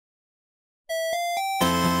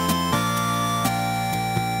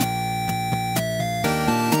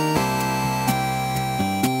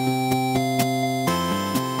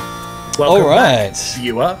Welcome right. back,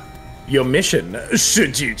 viewer. Your mission,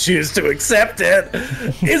 should you choose to accept it,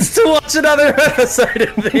 is to watch another episode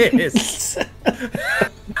of this.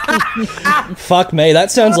 Fuck me,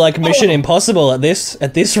 that sounds like Mission Impossible at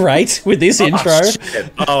this rate with this intro.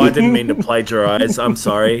 Shit. Oh, I didn't mean to plagiarize. I'm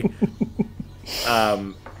sorry.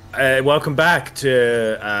 Welcome back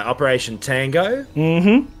to Operation Tango.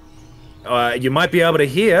 You might be able to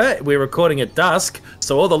hear we're recording at dusk,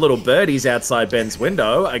 so all the little birdies outside Ben's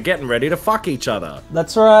window are getting ready to fuck each other.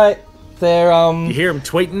 That's right. They're You hear them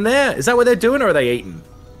tweeting there? Is that what they're doing, or are they eating?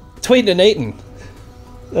 tweeting and eating.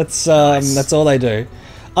 That's all they do.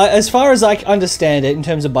 As far as I understand it, in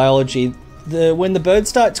terms of biology, when the birds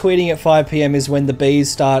start tweeting at 5 PM is when the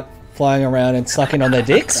bees start flying around and sucking on their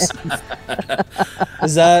dicks.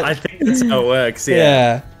 Is that? I think that's how it works. Yeah.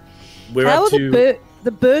 Yeah. We're How up are to.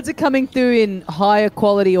 the birds are coming through in higher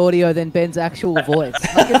quality audio than Ben's actual voice.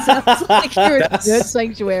 Like, it sounds like you're in a bird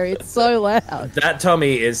sanctuary. It's so loud. That,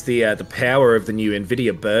 Tommy, is the power of the new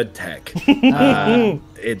NVIDIA bird tech.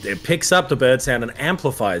 It picks up the bird sound and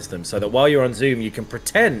amplifies them so that while you're on Zoom, you can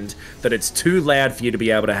pretend that it's too loud for you to be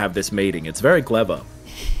able to have this meeting. It's very clever.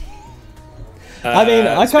 I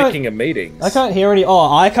mean, speaking of meetings, I can't hear any.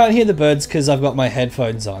 Oh, I can't hear the birds because I've got my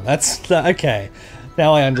headphones on. That's okay.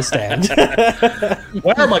 Now I understand.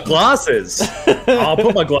 Where are my glasses? I'll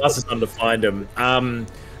put my glasses on to find them.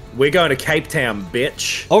 We're going to Cape Town,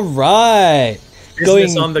 bitch. All right.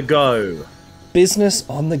 Business on the go. Business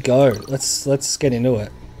on the go. Let's get into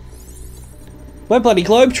it. We're bloody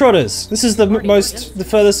globetrotters. This is the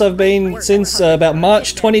furthest I've been since about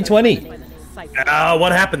March 2020.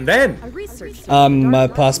 What happened then? My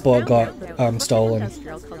passport got stolen.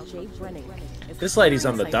 This lady's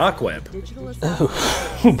on the dark web.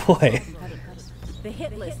 Oh boy.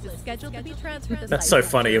 That's so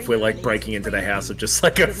funny if we're like breaking into the house of just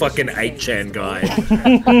like a fucking 8chan guy.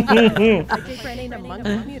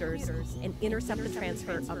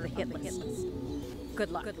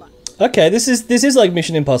 Okay, this is like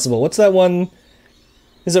Mission Impossible. What's that one?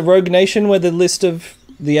 Is it Rogue Nation where the list of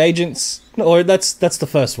the agents? Or that's the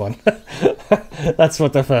first one. That's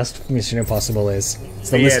what the first Mission Impossible is. It's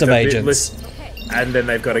the list of agents. And then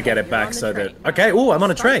they've got to get it back so that... Okay, oh, I'm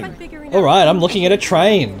on a train. Alright, I'm looking at a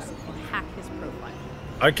train.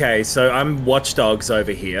 Okay, so I'm watchdogs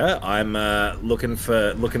over here. I'm looking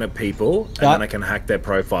at people, and then I can hack their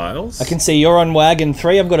profiles. I can see you're on wagon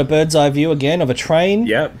 3. I've got a bird's eye view again of a train.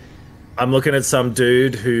 Yep. I'm looking at some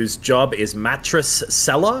dude whose job is mattress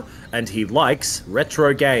seller, and he likes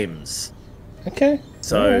retro games. Okay.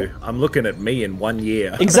 So I'm looking at me in 1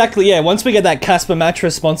 year. Exactly, yeah. Once we get that Casper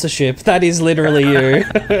mattress sponsorship, that is literally you.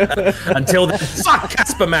 Until then, fuck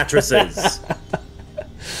Casper mattresses!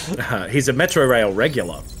 He's a Metro Rail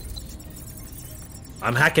regular.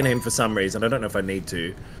 I'm hacking him for some reason. I don't know if I need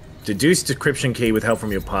to. Deduce decryption key with help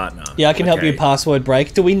from your partner. Yeah, I can help you password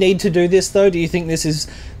break. Do we need to do this though? Do you think this is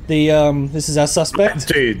this is our suspect?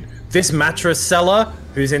 Dude, this mattress seller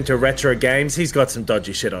who's into retro games, he's got some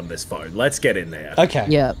dodgy shit on this phone. Let's get in there. Okay.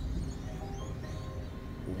 Yeah.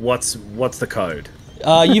 What's the code?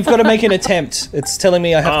 You've got to make an attempt. It's telling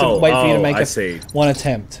me I have to wait for you to make one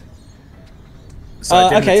attempt.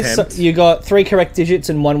 So okay, so you got 3 correct digits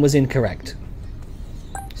and 1 was incorrect.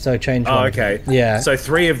 So change one. Oh, okay. Yeah. So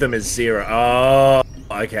 3 of them is 0. Oh,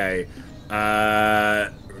 okay.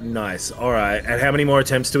 Nice. All right. And how many more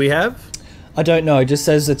attempts do we have? I don't know. It just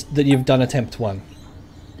says that you've done attempt 1.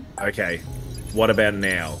 Okay. What about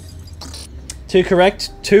now? 2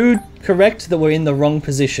 correct. 2 correct that were in the wrong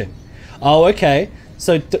position. Oh, okay.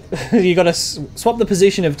 So you got to swap the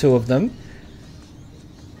position of 2 of them.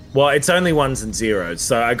 Well, it's only 1s and 0s,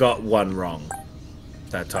 so I got 1 wrong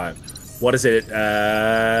that time. What is it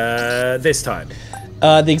this time?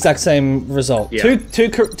 The exact same result. Yeah.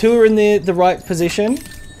 Two are in the right position.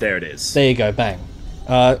 There it is. There you go, bang.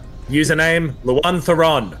 Username, Luan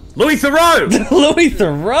Theron. Louis Theroux! Louis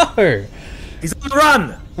Theroux! He's on the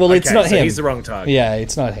run! Well, it's not him. He's the wrong target. Yeah,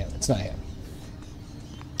 it's not him. It's not him.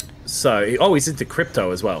 So, he's into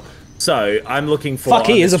crypto as well. So, I'm looking for... Fuck,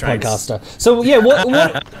 he is a podcaster. So, yeah, what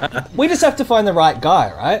we just have to find the right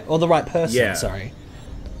guy, right? Or the right person, sorry.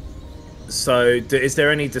 So, is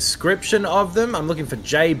there any description of them? I'm looking for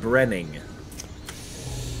Jay Brenning.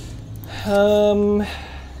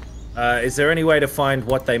 Is there any way to find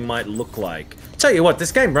what they might look like? Tell you what,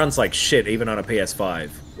 this game runs like shit, even on a PS5.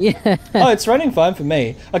 Yeah. Oh, it's running fine for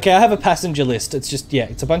me. Okay, I have a passenger list. It's just, yeah,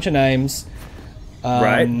 it's a bunch of names.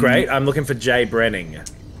 Right, great. I'm looking for Jay Brenning.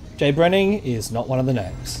 Jay Brenning is not one of the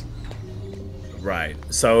names. Right.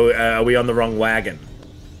 So, are we on the wrong wagon?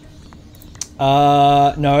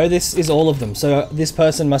 No, this is all of them. So this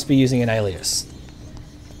person must be using an alias.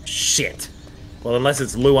 Shit. Well, unless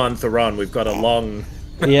it's Luan Theron, we've got a long...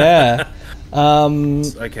 Yeah.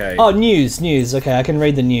 Okay. Oh, news. Okay, I can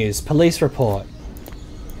read the news. Police report.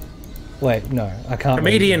 Wait, no, I can't.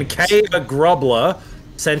 Comedian Kaya Grobler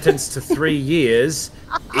sentenced to 3 years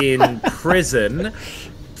in prison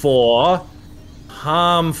for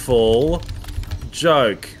harmful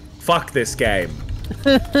joke. Fuck this game.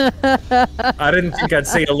 I didn't think I'd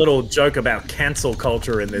see a little joke about cancel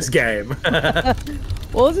culture in this game.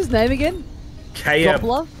 What was his name again? Kaya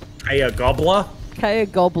Gobbler? Kaya Gobbler? Kaya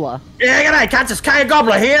Gobbler. Yeah, g'day, cunts, it's Kaya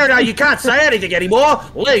Gobbler here. No, you can't say anything anymore.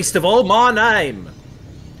 Least of all, my name.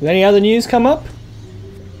 Did any other news come up?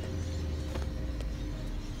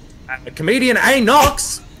 Comedian A.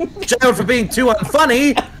 Knox, jailed for being too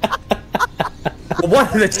unfunny. Well,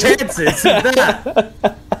 what are the chances of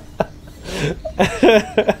that?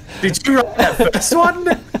 Did you write that first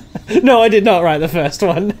one? No, I did not write the first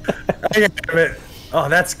one. Oh,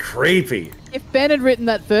 that's creepy. If Ben had written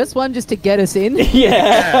that first one just to get us in,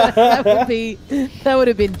 Yeah. that would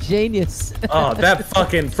have been genius. Oh, that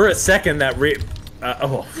fucking, for a second, that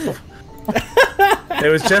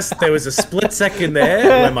there was a split second there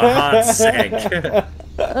where my heart sank.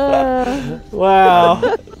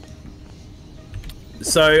 Wow.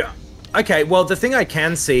 So, okay, well, the thing I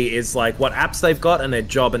can see is like what apps they've got and their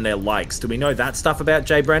job and their likes. Do we know that stuff about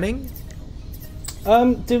Jay Brenning?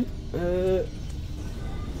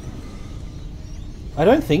 I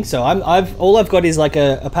don't think so. All I've got is like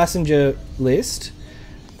a passenger list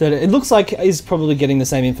that it looks like is probably getting the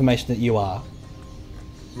same information that you are.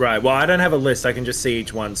 Right, well, I don't have a list. I can just see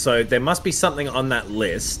each one. So there must be something on that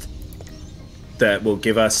list that will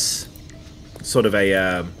give us sort of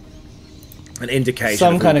an indication.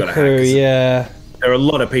 Some kind of crew, yeah. There are a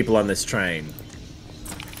lot of people on this train.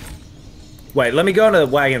 Wait, let me go into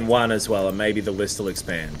wagon 1 as well, and maybe the list will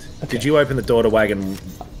expand. Okay. Did you open the door to wagon?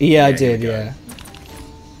 Yeah, I did, yeah.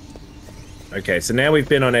 Okay, so now we've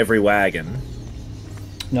been on every wagon.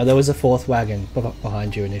 No, there was a 4th wagon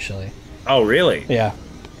behind you initially. Oh, really? Yeah.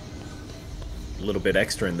 A little bit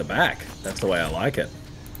extra in the back. That's the way I like it.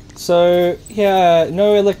 So, yeah,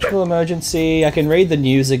 no electrical emergency. I can read the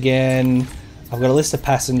news again. I've got a list of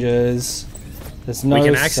passengers. There's no We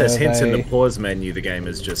can access survey. hints in the pause menu, the game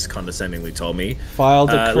has just condescendingly told me. File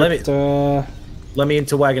decryptor. Let me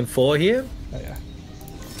into wagon 4 here. Oh, yeah.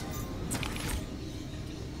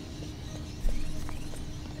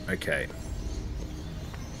 Okay.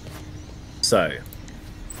 So.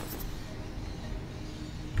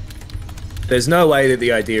 There's no way that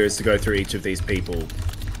the idea is to go through each of these people.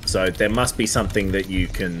 So there must be something that you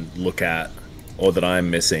can look at, or that I'm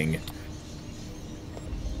missing,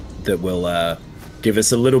 that will give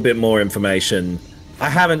us a little bit more information. I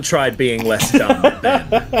haven't tried being less dumb than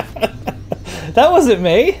That wasn't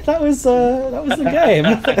me. That was the game.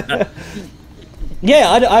 Yeah,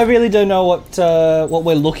 I really don't know what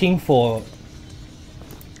we're looking for.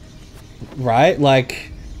 Right?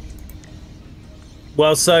 Like.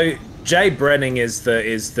 Well, so Jay Brenning is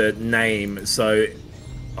the name. So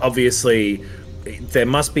obviously there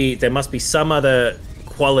must be some other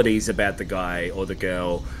qualities about the guy or the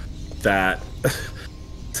girl that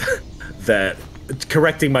that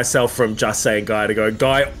correcting myself from just saying guy to go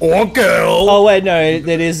guy or girl. Oh wait, no, it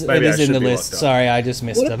is in the list. Up. Sorry, I just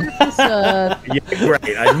missed them. Yeah,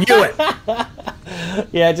 great. I knew it.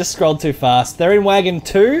 Yeah, I just scrolled too fast. They're in wagon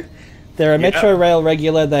 2. They're a Metro Rail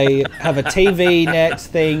regular. They have a TV net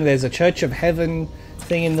thing. There's a Church of Heaven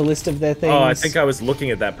thing in the list of their things. Oh, I think I was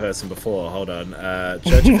looking at that person before. Hold on.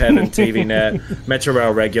 Church of Heaven, TV net, Metro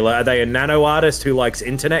Rail regular. Are they a nano artist who likes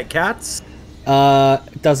internet cats?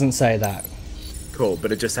 Doesn't say that. Cool,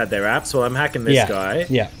 but it just had their apps. Well, I'm hacking this guy.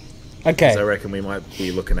 Yeah. Okay. So I reckon we might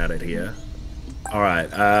be looking at it here. All right.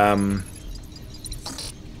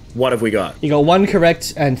 What have we got? You got 1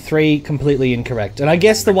 correct and 3 completely incorrect. And I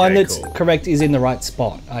guess the one that's correct is in the right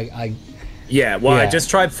spot. Yeah, well, I just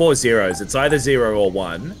tried 4 zeros. It's either 0 or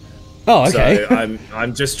 1. Oh, okay. So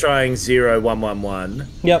I'm just trying 0, 1, 1, 1.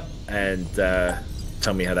 Yep. And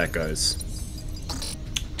tell me how that goes.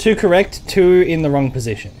 2 correct, 2 in the wrong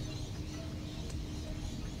position.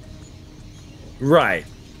 Right.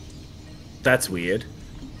 That's weird.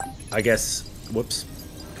 I guess. Whoops.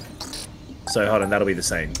 So hold on, that'll be the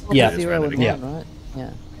same. Yeah. 0 and 1, right?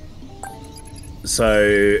 Yeah.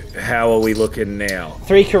 So how are we looking now?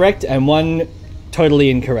 3 correct and 1 totally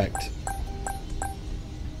incorrect.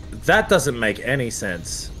 That doesn't make any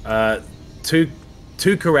sense. 2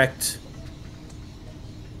 correct.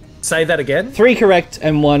 Say that again. 3 correct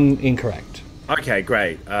and 1 incorrect. Okay,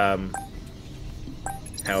 great. How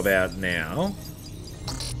about now?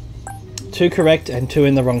 2 correct and 2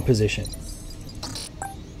 in the wrong position.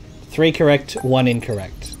 3 correct, 1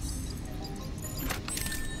 incorrect.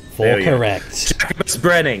 4 correct. Jacobus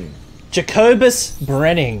Brenning. Jacobus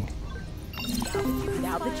Brenning.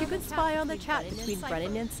 Now that you can spy on the chat between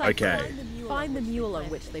Brennan and Cypher, Okay. find the mule on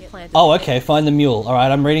which they planted. Oh, okay. Find the mule. All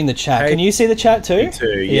right, I'm reading the chat. Hey, Can you see the chat too? Me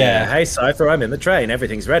too, yeah. Hey, Cypher, I'm in the train.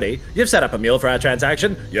 Everything's ready. You've set up a mule for our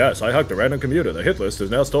transaction? Yes, I hacked a random computer. The hit list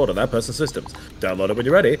is now stored on that person's systems. Download it when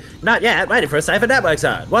you're ready. Not yet. Waiting for a Cypher network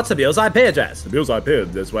zone. What's the mule's IP address? The mule's IP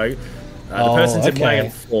is this way. The person's in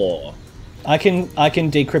wagon 4. I can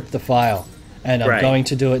decrypt the file, and I'm going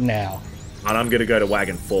to do it now. And I'm gonna go to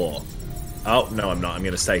wagon 4. Oh no, I'm not. I'm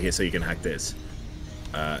gonna stay here so you can hack this.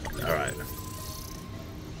 All right.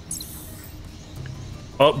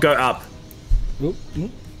 Oh, go up. Oop,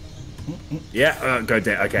 Yeah, go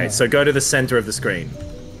down. Okay, so go to the center of the screen.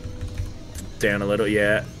 Down a little.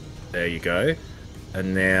 Yeah, there you go.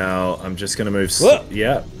 And now I'm just gonna move.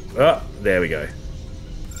 Yeah. Oh, there we go.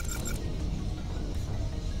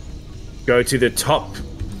 Go to the top.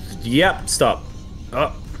 Yep. Stop.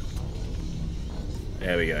 Oh.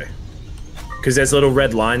 There we go. Because there's little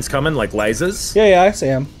red lines coming, like lasers. Yeah, I see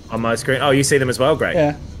them. On my screen. Oh, you see them as well? Great.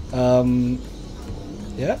 Yeah.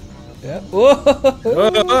 Yeah.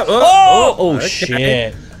 Okay.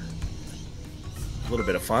 Shit. A little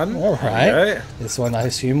bit of fun. All right. This one, I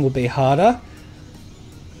assume, will be harder.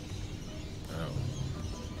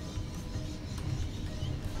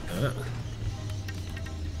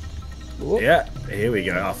 Yeah, here we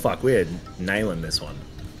go. Oh, fuck, we're nailing this one.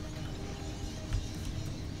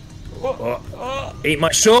 Eat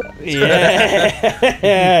my short.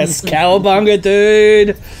 Yes, cowabunga,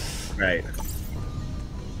 dude. Right.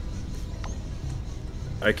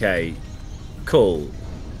 Okay. Cool.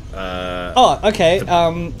 Okay.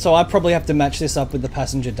 So I probably have to match this up with the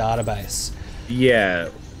passenger database. Yeah.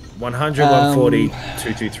 100, 140,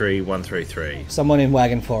 223, 133. Someone in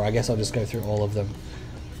wagon 4. I guess I'll just go through all of them.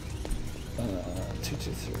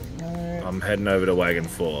 223. No. I'm heading over to wagon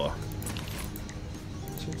 4.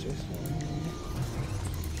 223.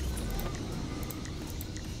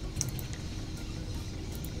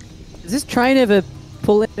 Does this train ever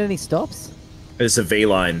pull in any stops? It's a V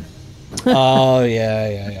line. Oh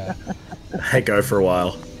yeah. Hey, go for a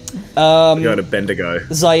while. Go to Bendigo.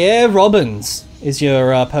 Zaire Robbins is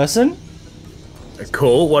your person.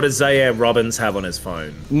 Cool. What does Zaire Robbins have on his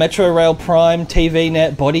phone? Metro Rail Prime, TV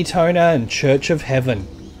Net, Body Toner, and Church of Heaven.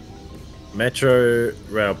 Metro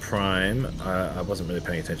Rail Prime. I wasn't really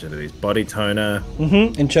paying attention to these. Body Toner.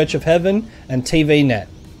 And Church of Heaven, and TV Net.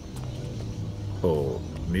 Cool.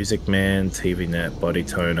 Music Man, TV Net, Body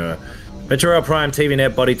Toner. Metro Rail Prime, TV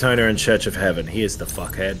Net, Body Toner, and Church of Heaven. He is the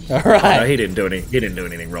fuckhead. All right. No, he didn't do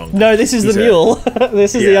anything wrong. No, this is the mule.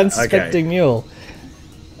 This is the unsuspecting mule.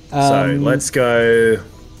 So let's go.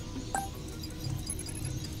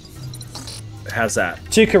 How's that?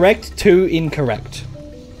 2 correct, 2 incorrect.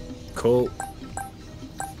 Cool.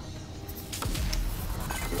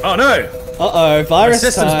 Oh no! Uh-oh, virus My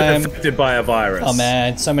system's time. been affected by a virus. Oh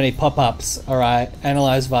man, so many pop-ups. All right,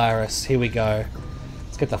 analyze virus. Here we go.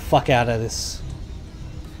 Let's get the fuck out of this.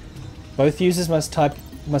 Both users must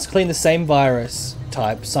clean the same virus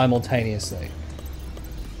type simultaneously.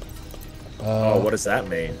 Oh, what does that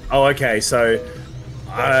mean? Oh, okay. So,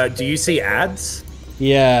 do you see ads?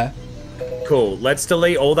 Yeah. Cool. Let's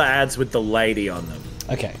delete all the ads with the lady on them.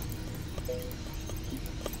 Okay.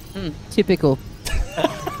 Typical.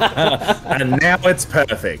 And now it's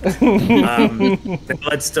perfect.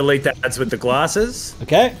 Let's delete the ads with the glasses.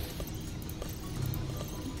 Okay.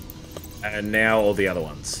 And now all the other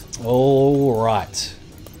ones. All right.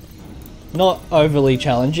 Not overly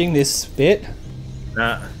challenging, this bit.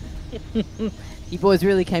 Nah. You boys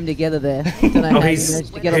really came together there. Don't know how you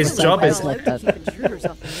managed to get on the his same job page is- like that. Intruders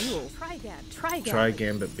off the mule. Try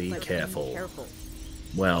again, but be careful.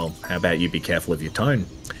 Well, how about you be careful of your tone?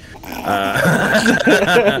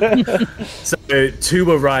 So 2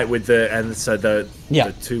 were right with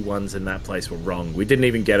the 2 ones in that place were wrong. We didn't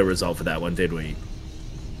even get a result for that one, did we?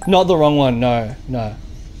 Not the wrong one, no.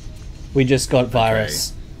 We just got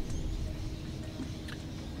virus.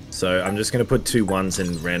 So I'm just going to put 2 ones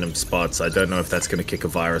in random spots. I don't know if that's going to kick a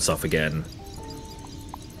virus off again.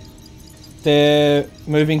 They're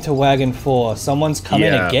moving to wagon 4. Someone's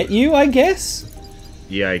coming to get you, I guess?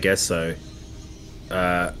 Yeah, I guess so.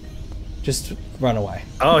 Just run away.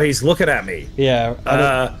 Oh, he's looking at me. Yeah.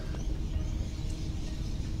 I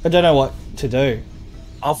don't know what to do.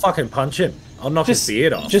 I'll fucking punch him. I'll knock his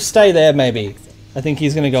beard off. Just stay there, maybe. I think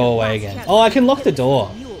he's going to go away again. Oh, I can lock the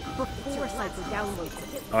door.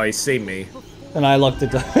 Oh, he's seen me. And I locked the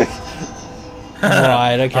door.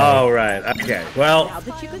 Right, okay. Oh, right. Okay. Well, Now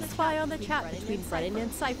that you can spy on the chat between Brennan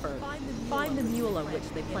and Cypher, find the mule on which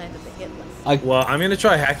they planted the hit list. well, I'm gonna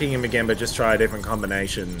try hacking him again, but just try a different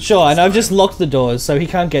combination. Sure, and I've just locked the doors, so he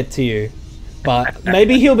can't get to you. But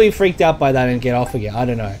maybe he'll be freaked out by that and get off again. I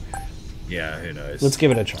don't know. Yeah, who knows? Let's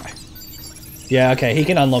give it a try. Yeah, okay, he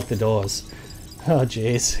can unlock the doors. Oh,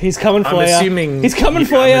 jeez. He's coming for I'm you. assuming He's coming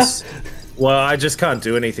for you. Well, I just can't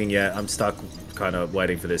do anything yet. I'm stuck kind of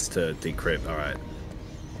waiting for this to decrypt. All right.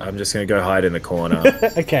 I'm just going to go hide in the corner.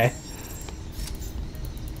 Okay.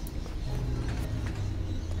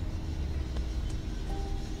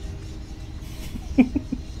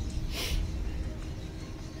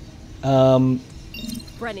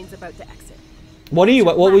 Brennan's about to exit. What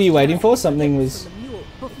were you waiting for? Something was...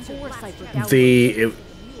 It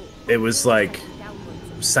was like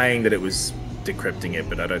saying that it was decrypting it,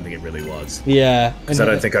 but I don't think it really was. Yeah. Because I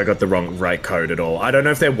don't think I got the right code at all. I don't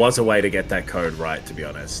know if there was a way to get that code right, to be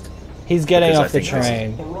honest. He's getting off the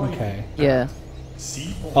train. Okay. Yeah.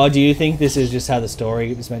 Oh, do you think this is just how the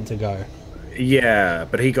story was meant to go? Yeah,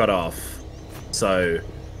 but he got off. So...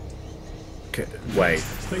 Wait.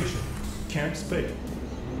 Station. Camp Spade.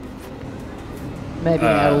 Maybe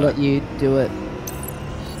I'll let you do it.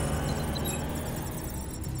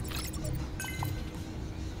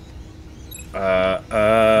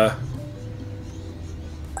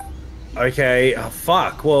 Okay,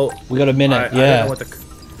 fuck, well... We got a minute, I yeah. don't know what the...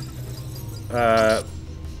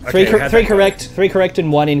 Three okay, correct, 3 correct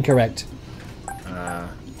and 1 incorrect.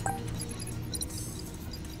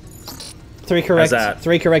 3 correct, that?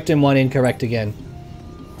 3 correct and 1 incorrect again.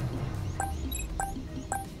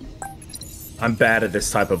 I'm bad at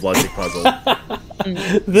this type of logic puzzle.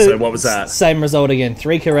 So what was that? Same result again.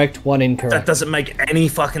 3 correct, 1 incorrect. That doesn't make any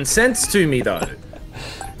fucking sense to me, though.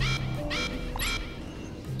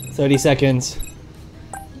 30 seconds.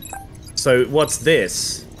 So what's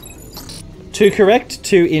this? 2 correct,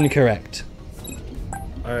 2 incorrect.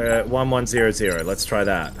 1100. Let's try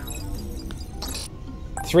that.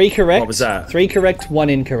 3 correct. What was that? 3 correct, 1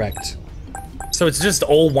 incorrect. So it's just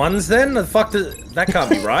all ones then? The fuck that can't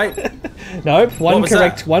be right. Nope. 1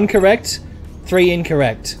 correct, that? 1 correct, 3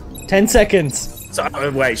 incorrect. 10 seconds.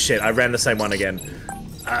 So wait, shit! I ran the same one again.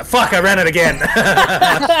 Fuck! I ran it again.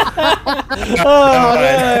 Oh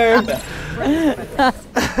no!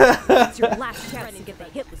 It's your last chance to get the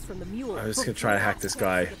hit list from the mule. I'm just gonna try to hack this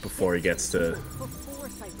guy before he gets to. Before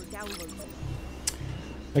Cypher downloads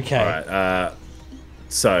it. Okay. All right.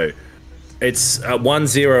 So it's 1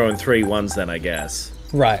 0 and 3 ones then, I guess.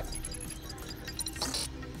 Right.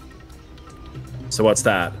 So what's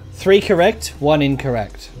that? 3 correct, 1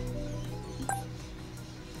 incorrect.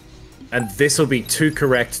 And this will be 2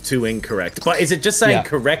 correct, 2 incorrect. But is it just saying Yeah.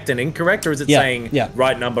 correct and incorrect, or is it Yeah, saying yeah.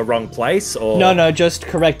 right number, wrong place? Or No, just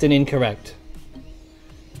correct and incorrect.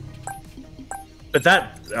 But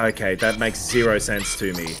that makes 0 sense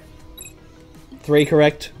to me. 3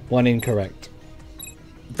 correct, 1 incorrect.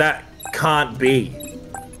 That can't be.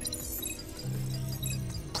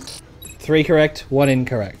 3 correct, 1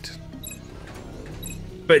 incorrect.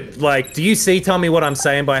 But like, do you tell me what I'm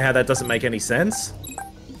saying by how that doesn't make any sense?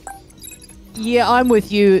 Yeah, I'm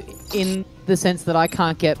with you in the sense that I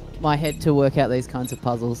can't get my head to work out these kinds of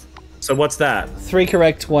puzzles. So what's that? 3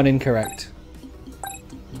 correct, 1 incorrect.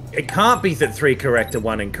 It can't be that 3 correct and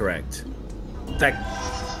 1 incorrect. That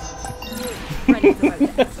Brennan's about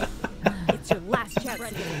to exit. It's your last chance to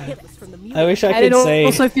get the hit list from the mule. I wish I And it could see.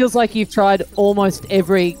 also feels like you've tried almost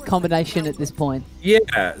every combination at this point.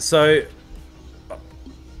 yeah. So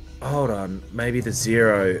hold on, maybe the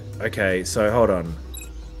 0. Okay, so hold on.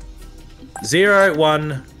 0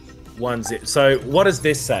 1 1 0. So what does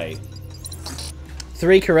this say?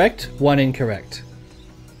 3 correct, 1 incorrect.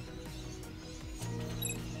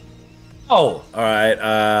 Oh, all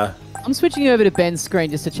right. I'm switching over to Ben's screen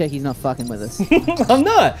just to check he's not fucking with us. I'm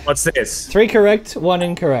not. What's this? 3 correct, 1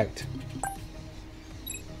 incorrect.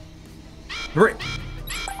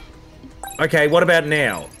 Okay, what about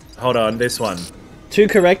now? Hold on, this one. 2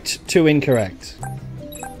 correct, 2 incorrect.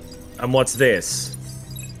 And what's this?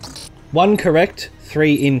 1 correct,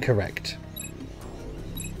 3 incorrect.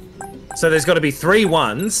 So there's got to be 3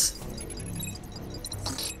 ones.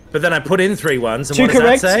 But then I put in 3 ones, and 2 what does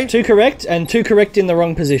correct, that say? 2 correct, and 2 correct in the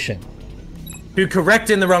wrong position. 2 correct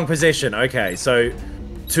in the wrong position. Okay, so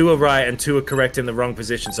 2 are right and 2 are correct in the wrong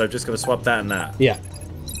position. So I've just got to swap that and that. Yeah.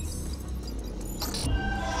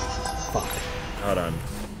 Fuck. Hold on.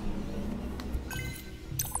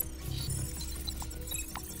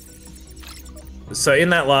 So in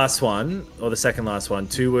that last one, or the second last one,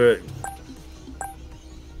 2 were...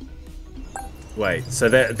 Wait, so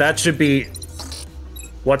that should be...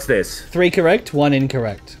 What's this? 3 correct, 1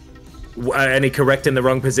 incorrect. Any correct in the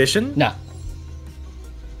wrong position? No.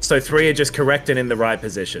 So 3 are just correct and in the right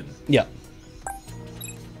position. Yep.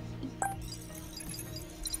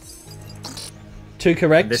 2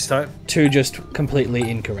 correct. This time? 2 just completely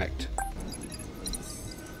incorrect.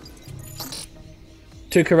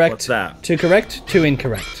 2 correct. What's that? 2 correct, 2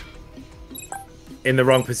 incorrect. In the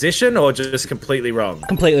wrong position or just completely wrong?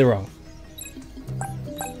 Completely wrong.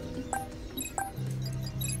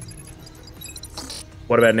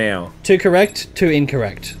 What about now? 2 correct, 2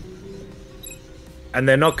 incorrect. And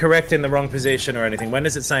they're not correct in the wrong position or anything. When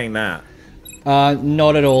is it saying that?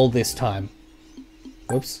 Not at all this time.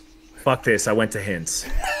 Whoops. Fuck this, I went to hints.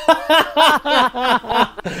 You've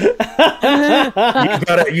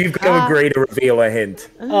got to agree to reveal a hint.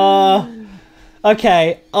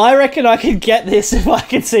 Okay, I reckon I could get this if I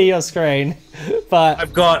could see your screen. But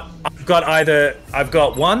I've got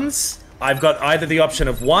ones. I've got either the option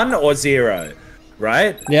of 1 or 0.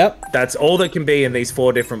 Right? yep. That's all that can be in these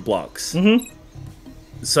 4 different blocks. Mm-hmm.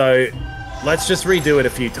 So let's just redo it a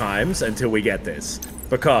few times until we get this.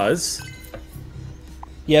 Because...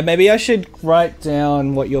 Yeah, maybe I should write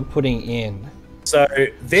down what you're putting in. So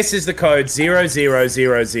this is the code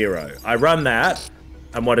 0000. I run that,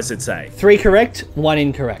 and what does it say? 3 correct, 1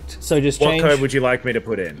 incorrect. So just What change... code would you like me to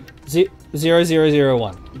put in?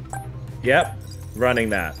 0001. Yep, running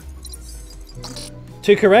that.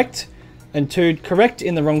 2 correct, and 2 correct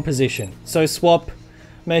in the wrong position. So swap,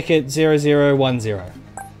 make it 0010.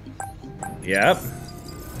 Yep.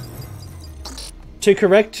 2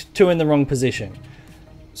 correct, 2 in the wrong position.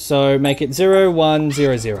 So make it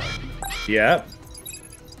 0100. Yep.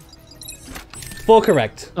 4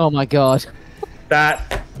 correct. Oh my god.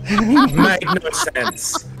 That made no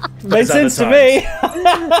sense. Made Those other sense to me.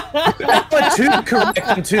 But 2 correct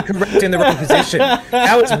and 2 correct in the wrong position.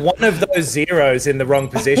 How is one of those zeros in the wrong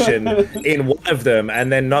position in one of them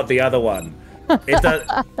and then not the other one? It does...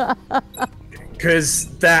 Because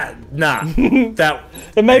that... Nah. That...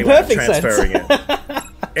 It made anyway, perfect transferring sense.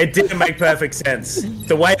 It didn't make perfect sense.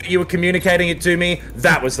 The way that you were communicating it to me,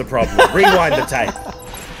 that was the problem. Rewind the tape.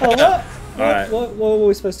 Oh, Alright. what were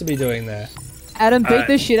we supposed to be doing there? Adam, beat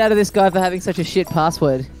the shit out of this guy for having such a shit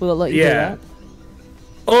password. Will it let you do that?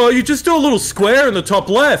 Oh, you just do a little square in the top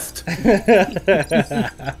left.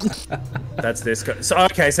 That's this guy. So,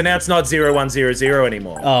 okay, so now it's not 0100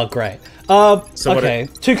 anymore. Oh, great. So okay,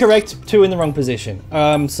 2 correct, 2 in the wrong position.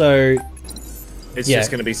 So... It's yeah.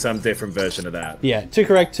 just going to be some different version of that. Yeah, 2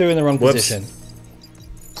 correct, 2 in the wrong Whoops. position.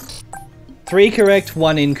 3 correct,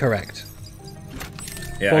 1 incorrect.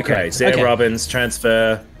 Yeah, 4 okay. correct. Zia Okay. Robbins,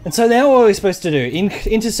 transfer. And so now what are we supposed to do?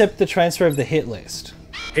 Intercept the transfer of the hit list.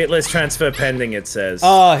 Hit list transfer pending, it says.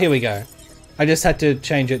 Oh, here we go. I just had to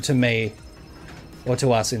change it to me or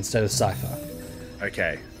to us instead of Cypher.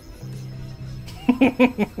 Okay.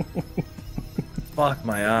 Fuck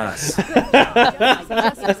my ass.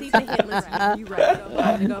 Just received the hit list. You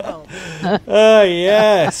ready to go home? Oh,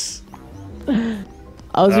 yes.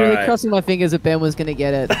 I was really Alright. crossing my fingers that Ben was going to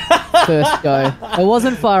get it first go. It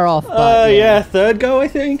wasn't far off, but Oh, yeah, 3rd go, I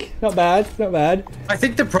think. Not bad, not bad. I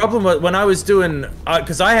think the problem when I was doing...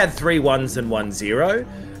 Because I had 3 1s and 1 0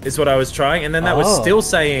 is what I was trying. And then that was Oh. still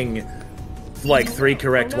saying... Like 3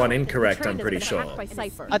 correct, 1 incorrect, I'm pretty sure.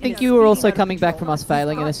 I think you were also coming back from us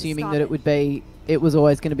failing and assuming that it was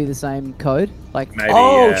always going to be the same code. Like Maybe,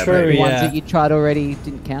 Oh, yeah, true, maybe. the ones yeah. that you tried already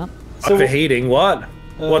didn't count. So- Overheating, what?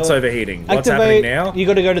 What's overheating? What's happening now? You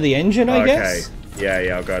got to go to the engine, I Okay. guess.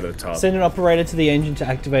 Yeah, I'll go to the top. Send an operator to the engine to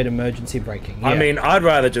activate emergency braking. I Yeah. mean, I'd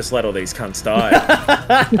rather just let all these cunts die.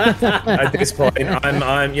 At this point,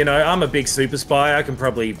 I'm a big super spy. I can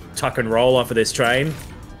probably tuck and roll off of this train.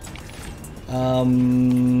 Okay,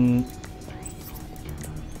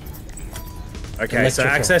 so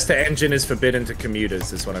Electrical. access to engine is forbidden to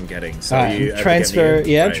commuters, is what I'm getting. So Alright, you ever get transfer, me in?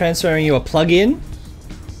 yeah, Great. transferring you a plug-in.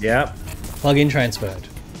 Yep. Plug-in transferred.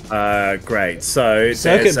 Great. So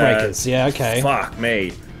Circuit there's, breakers, yeah, okay. Fuck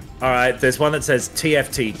me. All right, there's one that says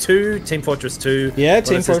TFT2, Team Fortress 2. Yeah, one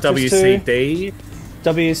Team that says Fortress 2. WCD.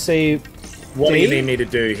 WC. What do you need me to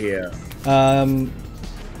do here?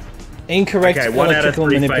 Incorrect Okay, 1 out of electrical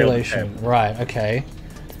 3 failed manipulation. attempt. Right, okay.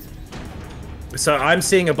 So I'm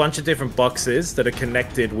seeing a bunch of different boxes that are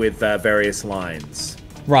connected with various lines,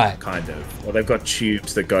 Right. kind of. Or they've got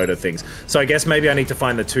tubes that go to things. So I guess maybe I need to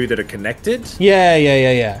find the 2 that are connected.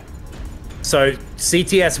 Yeah. So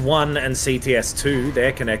CTS1 and CTS2,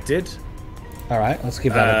 they're connected. Alright, let's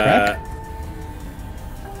give that a crack.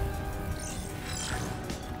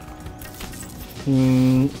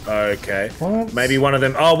 Okay. What? Maybe one of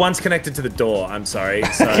them... Oh, one's connected to the door. I'm sorry.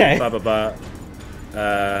 So, Okay.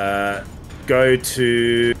 go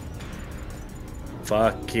to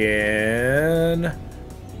fucking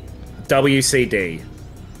WCD.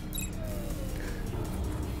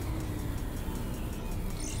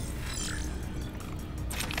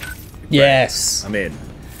 Yes. I'm in.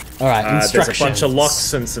 All right. There's Instructions. a bunch of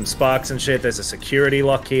locks and some sparks and shit. There's a security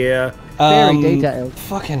lock here. Very detailed.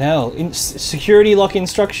 Fucking hell. Security lock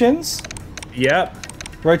instructions. Yep.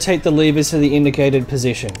 Rotate the levers to the indicated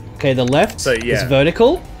position. Okay, the left is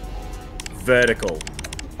vertical. Vertical.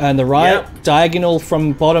 And the right, diagonal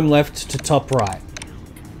from bottom left to top right.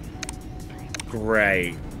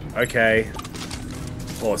 Great. Okay.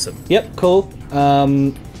 Awesome. Yep, cool.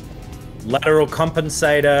 Lateral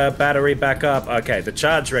compensator, battery backup. Okay, the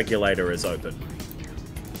charge regulator is open.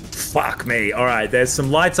 Fuck me. Alright, there's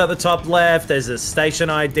some lights at the top left. There's a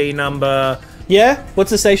station ID number. Yeah?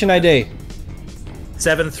 What's the station ID?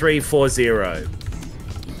 7340.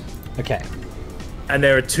 Okay. And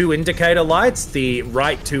there are 2 indicator lights. The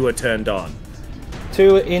right 2 are turned on.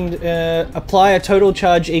 Apply a total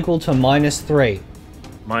charge equal to -3.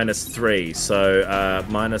 -3. So,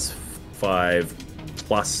 -5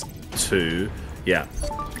 plus 2. Yeah.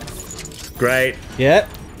 Great. Yeah.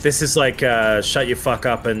 This is like shut your fuck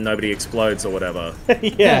up and nobody explodes or whatever.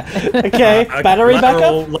 Yeah. Okay. Battery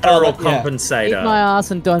backup? Lateral compensator. Eat my ass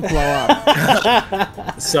and don't blow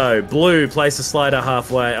up. So, blue, place a slider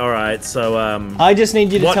halfway. Alright, so I just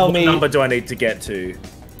need you to tell me... What number do I need to get to?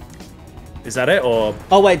 Is that it, or...?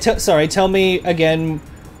 Oh, wait, sorry, tell me again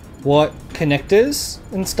what connectors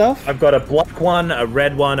and stuff? I've got a black one, a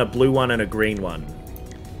red one, a blue one, and a green one.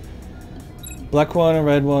 Black one, a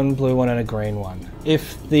red one, blue one, and a green one.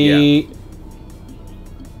 If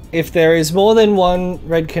there is more than one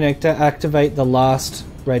red connector, activate the last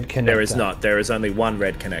red connector. There is not. There is only one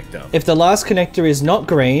red connector. If the last connector is not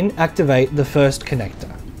green, activate the first connector.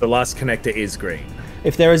 The last connector is green.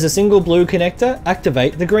 If there is a single blue connector,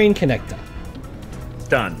 activate the green connector.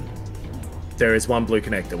 Done. There is one blue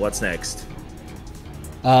connector. What's next?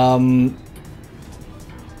 I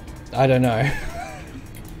don't know.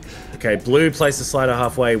 Okay, blue, place the slider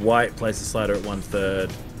halfway. White, place the slider at 1/3.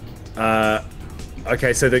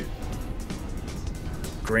 Okay, so the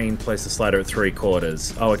green, place the slider at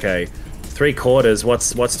 3/4. Oh, okay. 3/4.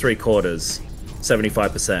 What's 3/4?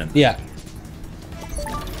 75%. Yeah.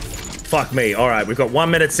 Fuck me. All right, we've got 1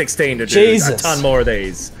 minute 16 to do Jesus. a ton more of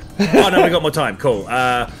these. Oh no, we got more time. Cool.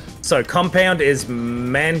 So compound is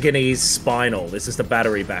manganese spinal. This is the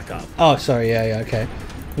battery backup. Oh, sorry. Yeah, okay.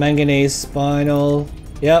 Manganese spinal.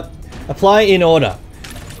 Yep. Apply in order.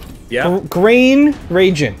 Yeah. Green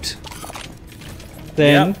reagent.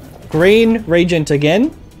 Then green reagent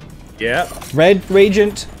again. Yeah. Red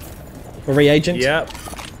reagent. Or reagent. Yeah.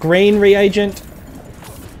 Green reagent.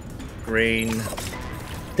 Green.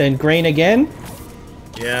 Then green again.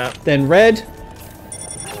 Yeah. Then red.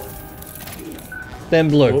 Then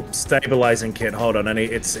blue. Oops, stabilizing kit. Hold on,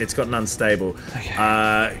 it's gotten unstable.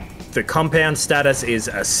 Okay. The compound status is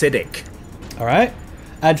acidic. All right.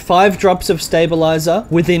 Add 5 drops of stabilizer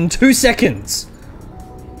within 2 seconds.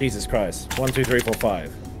 Jesus Christ. 1, 2, 3, 4,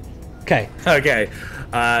 5. Okay. Okay.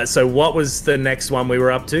 So what was the next one we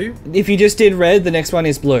were up to? If you just did red, the next one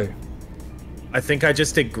is blue. I think I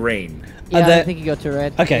just did green. Yeah, I think you got to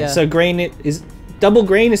red. Okay, yeah. so green is double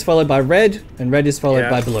green is followed by red, and red is followed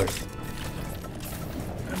by blue.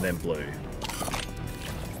 And then blue.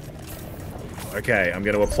 Okay, I'm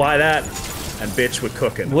going to apply that, and bitch, we're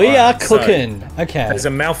cooking. We are Alright, cooking. So, okay. There's a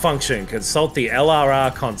malfunction. Consult the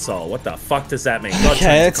LRR console. What the fuck does that mean? God,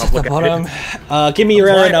 Okay, it's it's at the complicated. bottom. Give me your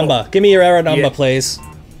error number. Give me your error number, please.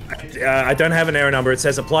 I don't have an error number. It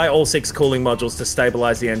says apply all 6 cooling modules to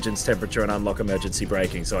stabilize the engine's temperature and unlock emergency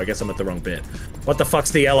braking. So I guess I'm at the wrong bit. What the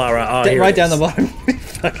fuck's the LRR? Oh, here Right it down is. the bottom.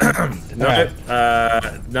 No,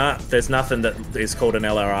 nah, there's nothing that is called an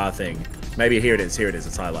LRR thing. Maybe here it is. Here it is.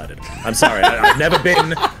 It's highlighted. I'm sorry. I've never been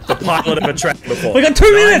the pilot of a track before. We got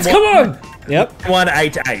 2 minutes. Come on. Yep.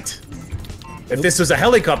 188. If this was a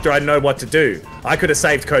helicopter, I'd know what to do. I could have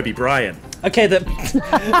saved Kobe Bryant. Okay, the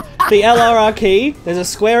LRR key, there's a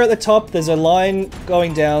square at the top, there's a line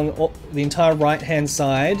going down the entire right-hand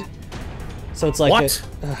side. So it's like What?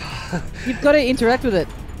 You've got to interact with it,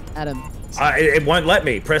 Adam. It won't let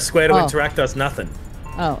me. Press square to interact does nothing.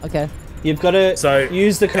 Oh, okay. You've got to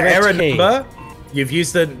use the correct error key. number. You've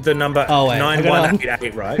used the number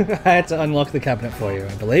 9188, right? I had to unlock the cabinet for you,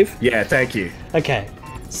 I believe. Yeah, thank you. Okay.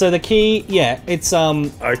 So the key, it's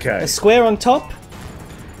Okay. a square on top.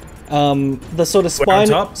 The sort of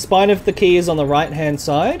spine of the key is on the right-hand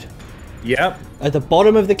side. Yep. At the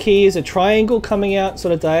bottom of the key is a triangle coming out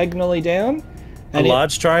sort of diagonally down. A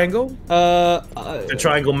large triangle? The The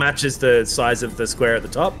triangle matches the size of the square at the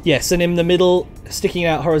top? Yes, and in the middle, sticking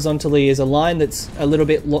out horizontally, is a line that's a little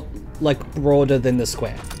bit broader than the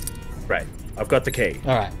square. Right. I've got the key.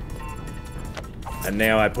 All right. And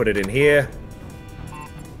now I put it in here.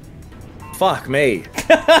 Fuck me.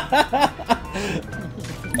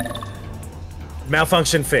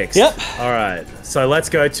 Malfunction fixed. Yep. All right. So let's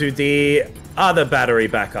go to the other battery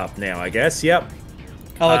backup now, I guess. Yep.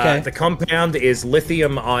 Oh, okay. The compound is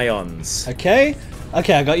lithium ions. Okay.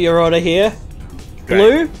 Okay, I got your order here. Great.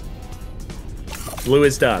 Blue. Blue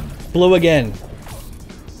is done. Blue again.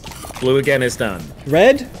 Blue again is done.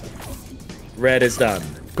 Red. Red is done.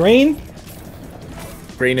 Green.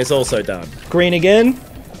 Green is also done. Green again.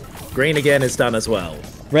 Green again is done as well.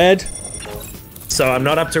 Red. So I'm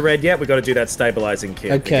not up to red yet. We've got to do that stabilizing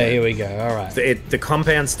kit. Okay, here we go. All right. The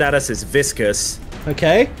compound status is viscous.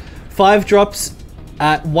 Okay. 5 drops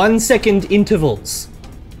at 1 second intervals.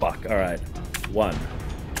 Fuck. All right. 1,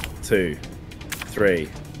 2, 3,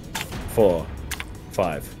 4,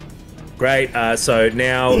 5. Great. So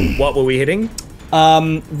now, what were we hitting?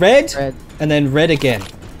 Red. Red. And then red again.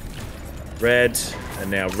 Red, and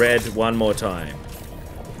now red one more time.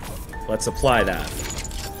 Let's apply that.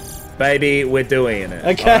 Baby, we're doing it.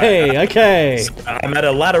 Okay, All right. okay. So I'm at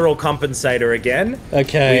a lateral compensator again.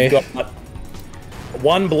 Okay. We've got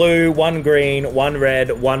 1 blue, 1 green, 1 red,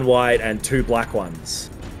 1 white, and 2 black ones.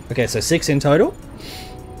 Okay, so 6 in total.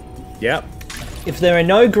 Yep. If there are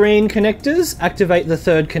no green connectors, activate the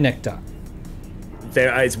 3rd connector.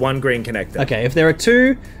 There is 1 green connector. Okay, if there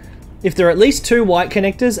are at least 2 white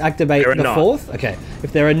connectors, activate There are the not. 4th. Okay.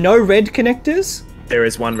 If there are no red connectors, There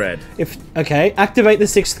is 1 red. activate the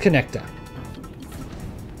 6th connector.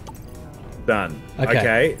 Done. Okay.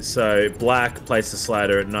 Okay, so black, place the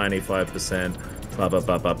slider at 95%. Ba ba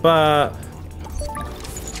ba ba ba.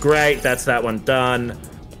 Great, that's that one done.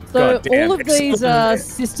 So Goddamn, all of these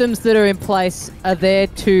systems that are in place are there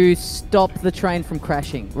to stop the train from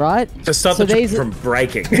crashing, right? To stop So the train these from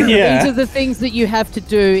breaking. Yeah. These are the things that you have to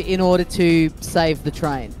do in order to save the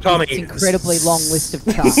train. Tommy, It's an incredibly long list of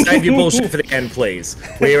tasks. Save your bullshit for the end, please.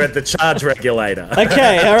 We are at the charge regulator.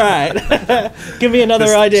 Okay, all right. Give me another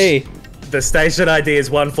This- ID. The station ID is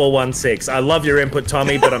 1416. I love your input,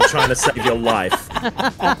 Tommy, but I'm trying to save your life.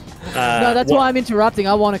 No, that's why I'm interrupting.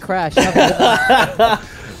 I want to crash.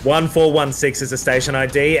 1416 is the station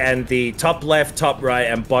ID, and the top left, top right,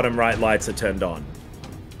 and bottom right lights are turned on.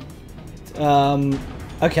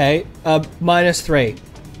 Okay, -3.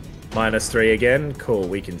 -3 again. Cool,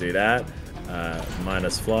 we can do that.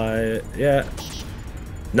 Minus fly. Yeah.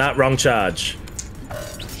 Not wrong charge.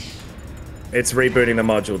 It's rebooting the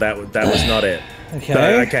module. That was not it. Okay. So,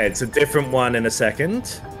 okay, it's a different one in a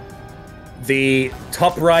second. The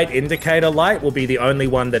top right indicator light will be the only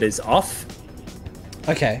one that is off.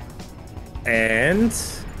 Okay. And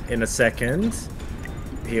in a second,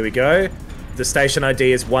 here we go. The station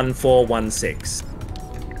ID is 1416.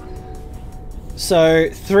 So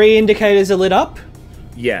 3 indicators are lit up.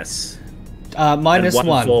 Yes. Minus and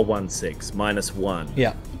 1. 1416. -1.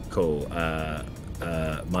 Yeah. Cool.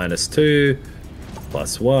 -2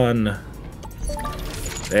 +1.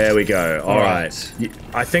 There we go. All right.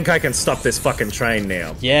 I think I can stop this fucking train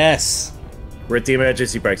now. Yes. We're at the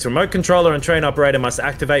emergency brakes. Remote controller and train operator must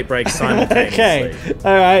activate brakes simultaneously. Okay.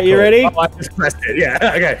 All right. You Cool. ready? Oh, I just pressed it. Yeah.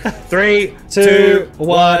 Okay. 3, 2,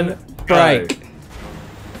 1. go. Break.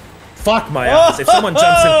 Fuck my ass. If someone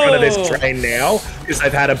jumps in front of this train now because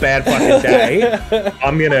they've had a bad fucking day,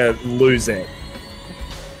 I'm gonna lose it.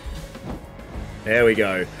 There we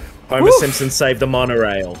go. Homer Simpson saved the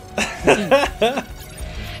monorail.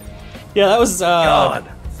 Yeah, that was God.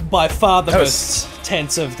 by far the That most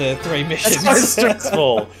tense of the 3 missions. So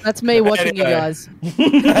stressful. That's me watching you Anyway. guys.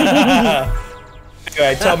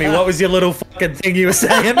 Anyway, tell me, what was your little fucking thing you were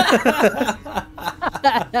saying?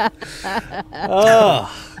 Oh.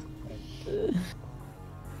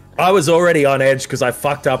 I was already on edge because I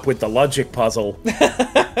fucked up with the logic puzzle.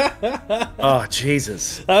 Oh,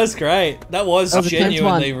 Jesus. That was great. That was That was a tense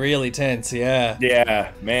genuinely one. really tense, yeah. Yeah,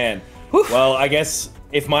 man. Well, I guess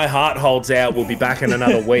if my heart holds out, we'll be back in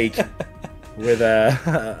another week with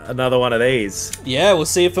another one of these. Yeah, we'll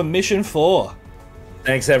see you for mission 4.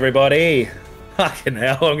 Thanks, everybody. Fucking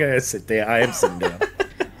hell, I'm going to sit there. I am sitting down.